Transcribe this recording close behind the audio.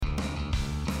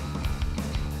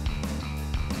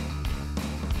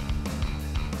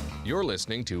You're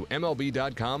listening to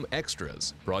MLB.com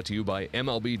Extras, brought to you by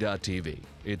MLB.tv.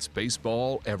 It's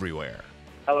baseball everywhere.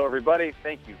 Hello, everybody.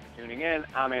 Thank you for tuning in.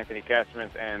 I'm Anthony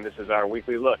Castrovince, and this is our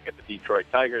weekly look at the Detroit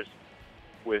Tigers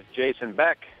with Jason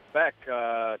Beck. Beck,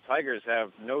 Tigers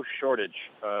have no shortage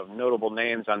of notable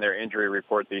names on their injury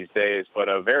report these days, but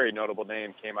a very notable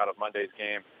name came out of Monday's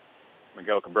game.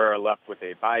 Miguel Cabrera left with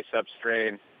a bicep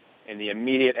strain. In the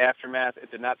immediate aftermath, it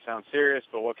did not sound serious,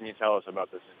 but what can you tell us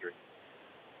about this injury?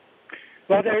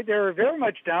 Well, they were very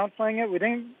much downplaying it. We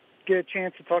didn't get a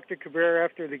chance to talk to Cabrera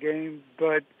after the game,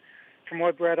 but from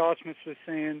what Brad Ausmus was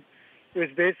saying, it was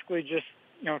basically just,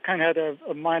 kind of had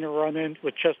a minor run-in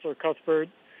with Chester Cuthbert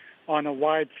on a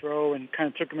wide throw and kind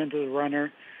of took him into the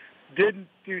runner. Didn't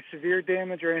do severe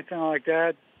damage or anything like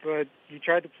that, but he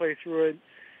tried to play through it,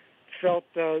 felt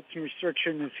some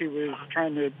restriction as he was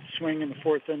trying to swing in the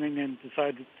fourth inning and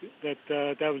decided that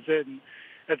that was it. And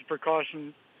as a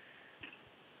precaution,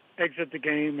 exit the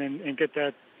game and get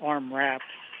that arm wrapped.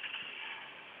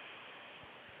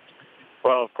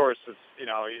 Well, of course, it's,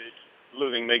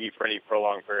 losing Miggy for any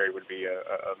prolonged period would be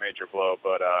a major blow,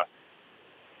 but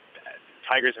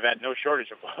Tigers have had no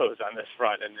shortage of blows on this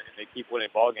front, and they keep winning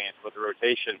ball games. But the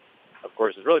rotation, of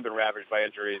course, has really been ravaged by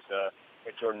injuries.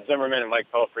 With Jordan Zimmerman and Mike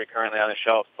Pelfrey currently on the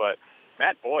shelf, but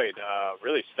Matt Boyd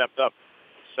really stepped up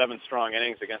 7 strong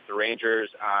innings against the Rangers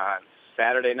on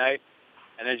Saturday night.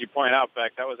 And as you point out,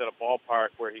 Beck, that was at a ballpark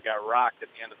where he got rocked at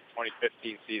the end of the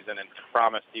 2015 season and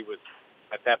promised he was,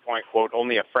 at that point, quote,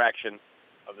 only a fraction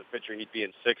of the pitcher he'd be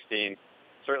in 16.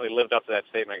 Certainly lived up to that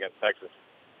statement against Texas.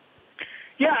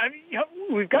 Yeah,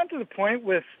 we've gotten to the point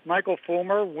with Michael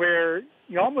Fulmer where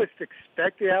you almost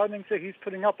expect the outings that he's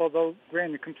putting up, although,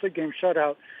 granted, a complete game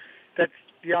shutout, that's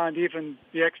beyond even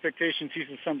the expectations he's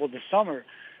assembled this summer.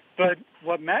 But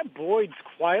what Matt Boyd's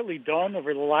quietly done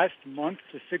over the last month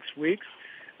to 6 weeks,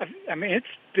 it's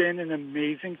been an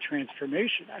amazing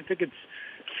transformation. I think it's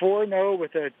 4-0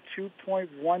 with a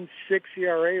 2.16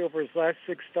 ERA over his last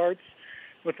 6 starts,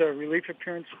 with a relief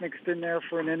appearance mixed in there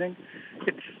for an inning.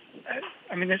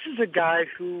 This is a guy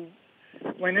who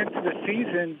went into the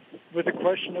season with a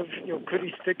question of, could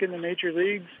he stick in the major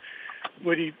leagues?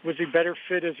 Was he better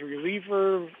fit as a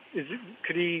reliever?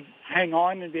 Could he hang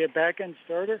on and be a back-end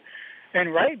starter?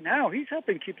 And right now, he's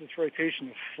helping keep this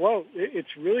rotation afloat. It's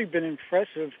really been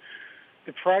impressive,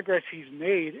 the progress he's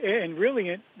made, and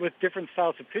really with different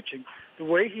styles of pitching. The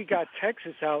way he got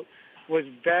Texas out was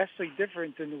vastly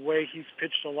different than the way he's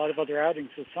pitched a lot of other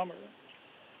outings this summer.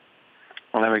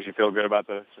 Well, that makes you feel good about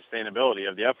the sustainability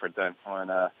of the effort then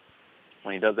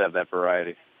when he does have that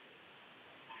variety.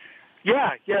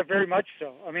 Yeah, very much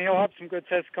so. He'll have some good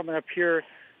tests coming up here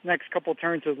next couple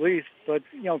turns at least, but,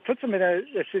 puts him in a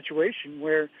situation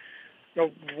where,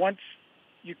 once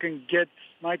you can get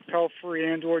Mike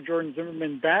Pelfrey and or Jordan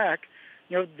Zimmerman back,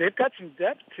 they've got some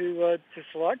depth to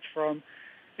select from,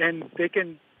 and they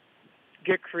can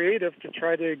get creative to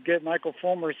try to get Michael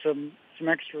Fulmer some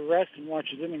extra rest and watch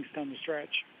his innings down the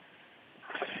stretch.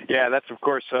 Yeah, that's, of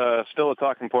course, still a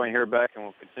talking point here, Beck, and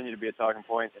will continue to be a talking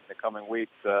point in the coming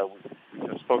weeks.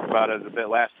 We spoke about it a bit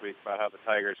last week about how the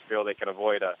Tigers feel they can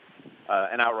avoid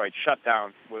an outright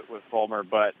shutdown with Fulmer,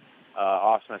 but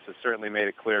Ausmus has certainly made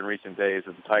it clear in recent days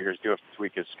that the Tigers do have to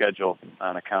tweak his schedule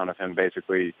on account of him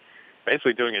basically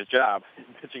doing his job,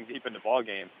 pitching deep into ball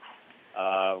games.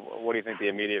 What do you think the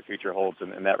immediate future holds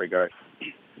in that regard?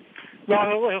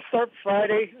 Well, he'll start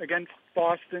Friday against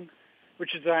Boston,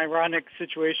 which is an ironic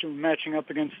situation matching up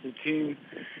against the team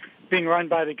being run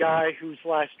by the guy whose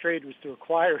last trade was to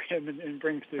acquire him and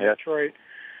bring him to Detroit.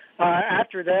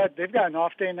 After that, they've got an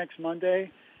off day next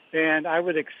Monday, and I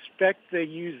would expect they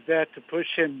use that to push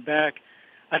him back.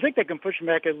 I think they can push him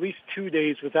back at least 2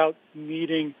 days without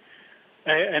needing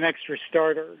an extra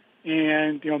starter.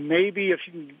 And, maybe if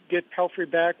you can get Pelfrey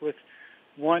back with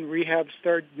one rehab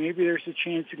start, maybe there's a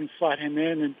chance you can slot him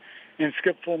in and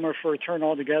skip Fulmer for a turn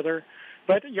altogether.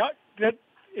 But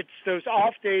it's those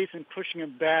off days and pushing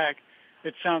him back.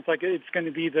 It sounds like it's going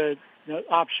to be the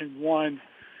option one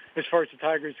as far as the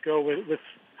Tigers go with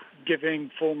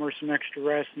giving Fulmer some extra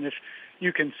rest. And if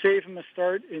you can save him a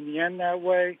start in the end that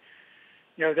way,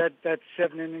 that's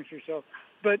 7 innings or so.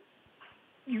 But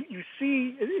you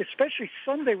see, especially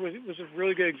Sunday was a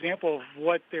really good example of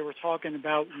what they were talking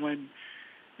about when,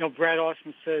 Brad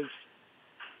Ausmus says,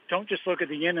 don't just look at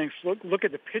the innings, look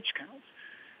at the pitch counts.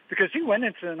 Because he went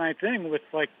into the 9th inning with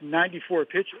 94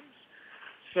 pitches.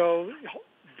 So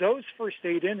those first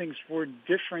 8 innings were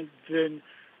different than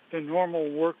the normal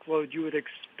workload you would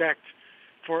expect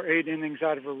for 8 innings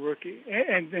out of a rookie.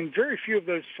 And very few of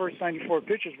those first 94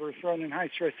 pitches were thrown in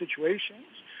high-stress situations.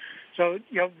 So,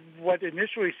 what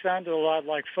initially sounded a lot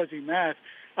like fuzzy math,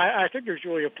 I think there's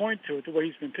really a point to it, the way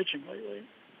he's been pitching lately.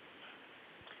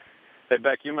 Hey,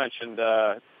 Beck, you mentioned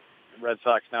Red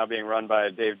Sox now being run by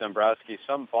Dave Dombrowski.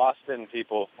 Some Boston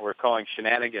people were calling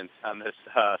shenanigans on this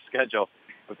schedule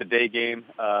with the day game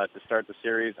to start the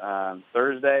series on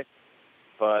Thursday.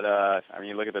 But,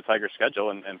 you look at the Tigers' schedule,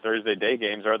 and Thursday day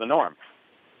games are the norm.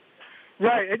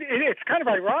 Right. It's kind of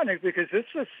ironic because this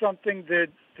was something that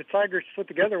the Tigers put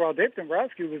together while Dave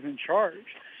Dombrowski was in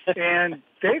charge. And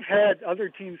they've had other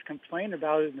teams complain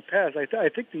about it in the past. I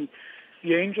think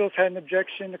the Angels had an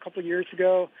objection a couple of years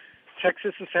ago.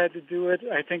 Texas has had to do it,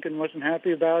 I think, and wasn't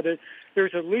happy about it.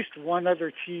 There's at least one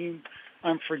other team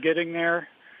I'm forgetting there.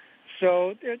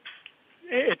 So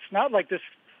it's not like this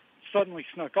suddenly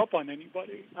snuck up on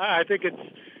anybody. I think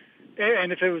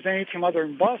and if it was any team other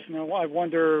than Boston, I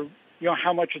wonder,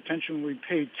 how much attention we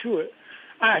paid to it.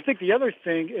 I think the other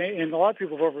thing, and a lot of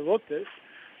people have overlooked this,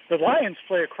 the Lions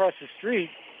play across the street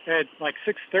at like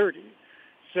 6:30.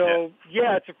 So,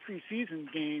 yeah, it's a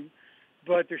preseason game,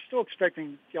 but they're still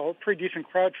expecting a pretty decent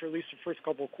crowd for at least the first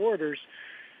couple of quarters.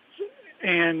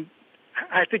 And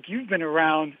I think you've been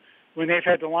around when they've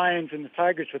had the Lions and the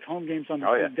Tigers with home games on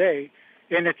the same day,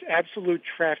 and it's absolute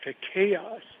traffic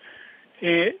chaos.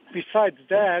 And besides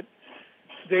that,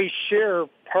 they share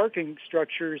parking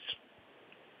structures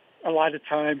a lot of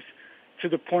times to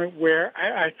the point where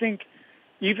I think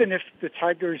even if the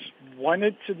Tigers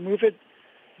wanted to move it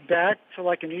back to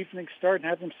like an evening start and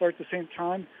have them start at the same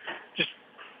time, just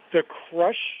the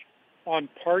crush on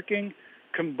parking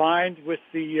combined with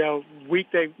the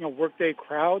weekday, workday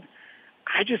crowd,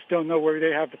 I just don't know where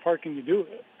they have the parking to do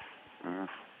it. Mm-hmm.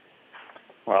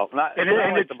 Well, and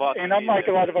unlike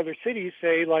a lot of other cities,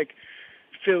 say like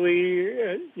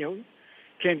Philly,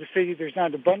 Kansas City, there's not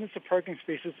an abundance of parking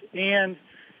spaces, and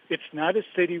it's not a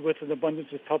city with an abundance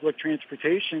of public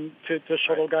transportation to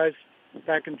shuttle guys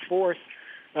back and forth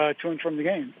to and from the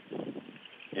game.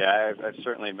 Yeah, I've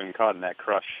certainly been caught in that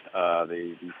crush,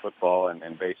 the football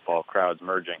and baseball crowds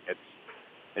merging.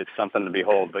 It's something to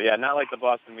behold. But, yeah, not like the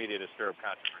Boston media to stir up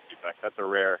controversy, Beck.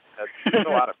 That's a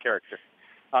lot of character.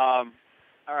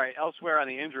 All right, elsewhere on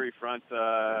the injury front,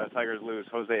 Tigers lose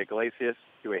Jose Iglesias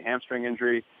to a hamstring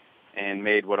injury and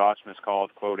made what Ausmus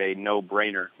called, quote, a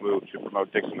no-brainer move to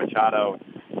promote Dixon Machado.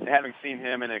 And having seen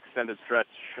him in an extended stretch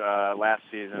last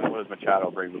season, what does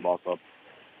Machado bring to the ball club?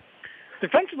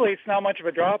 Defensively, it's not much of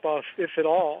a drop-off, if at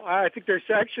all. I think there's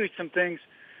actually some things.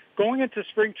 Going into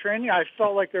spring training, I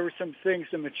felt like there were some things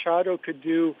that Machado could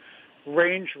do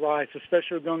range-wise,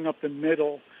 especially going up the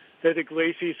middle, that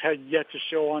Iglesias had yet to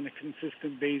show on a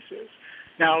consistent basis.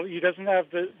 Now, he doesn't have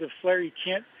the flair. He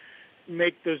can't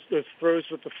make those throws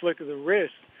with the flick of the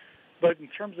wrist. But in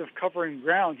terms of covering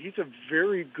ground, he's a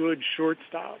very good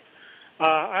shortstop.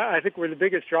 I think where the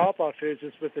biggest drop-off is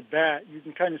with the bat. You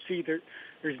can kind of see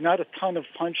there's not a ton of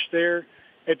punch there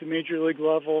at the major league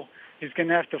level. He's going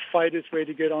to have to fight his way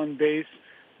to get on base.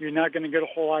 You're not going to get a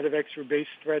whole lot of extra base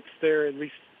threats there, at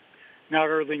least not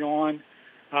early on.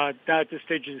 Not at this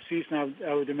stage of the season,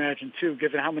 I would imagine, too,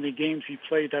 given how many games he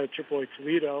played out of AAA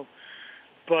Toledo.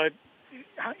 But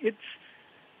it's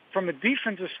from a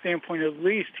defensive standpoint, at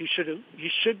least, he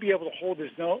should be able to hold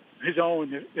his own,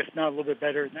 if not a little bit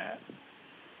better than that.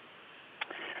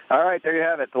 All right, there you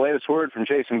have it. The latest word from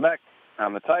Jason Beck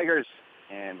on the Tigers,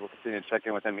 and we'll continue to check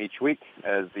in with him each week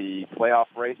as the playoff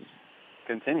race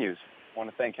continues. I want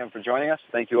to thank him for joining us.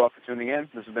 Thank you all for tuning in.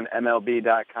 This has been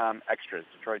MLB.com Extras,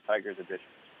 Detroit Tigers edition.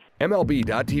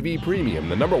 MLB.TV Premium,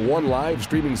 the #1 live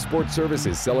streaming sports service,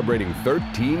 is celebrating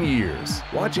 13 years.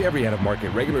 Watch every out-of-market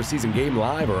regular season game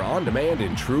live or on demand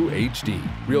in true HD.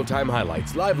 Real-time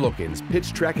highlights, live look-ins,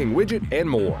 pitch tracking widget, and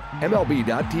more.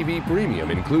 MLB.TV Premium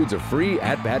includes a free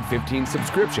At-Bat 15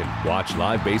 subscription. Watch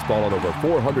live baseball on over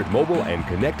 400 mobile and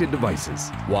connected devices.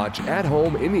 Watch at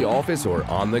home, in the office, or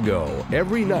on the go,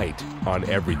 every night, on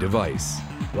every device.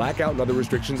 Blackout and other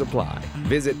restrictions apply.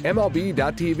 Visit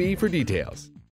MLB.TV for details.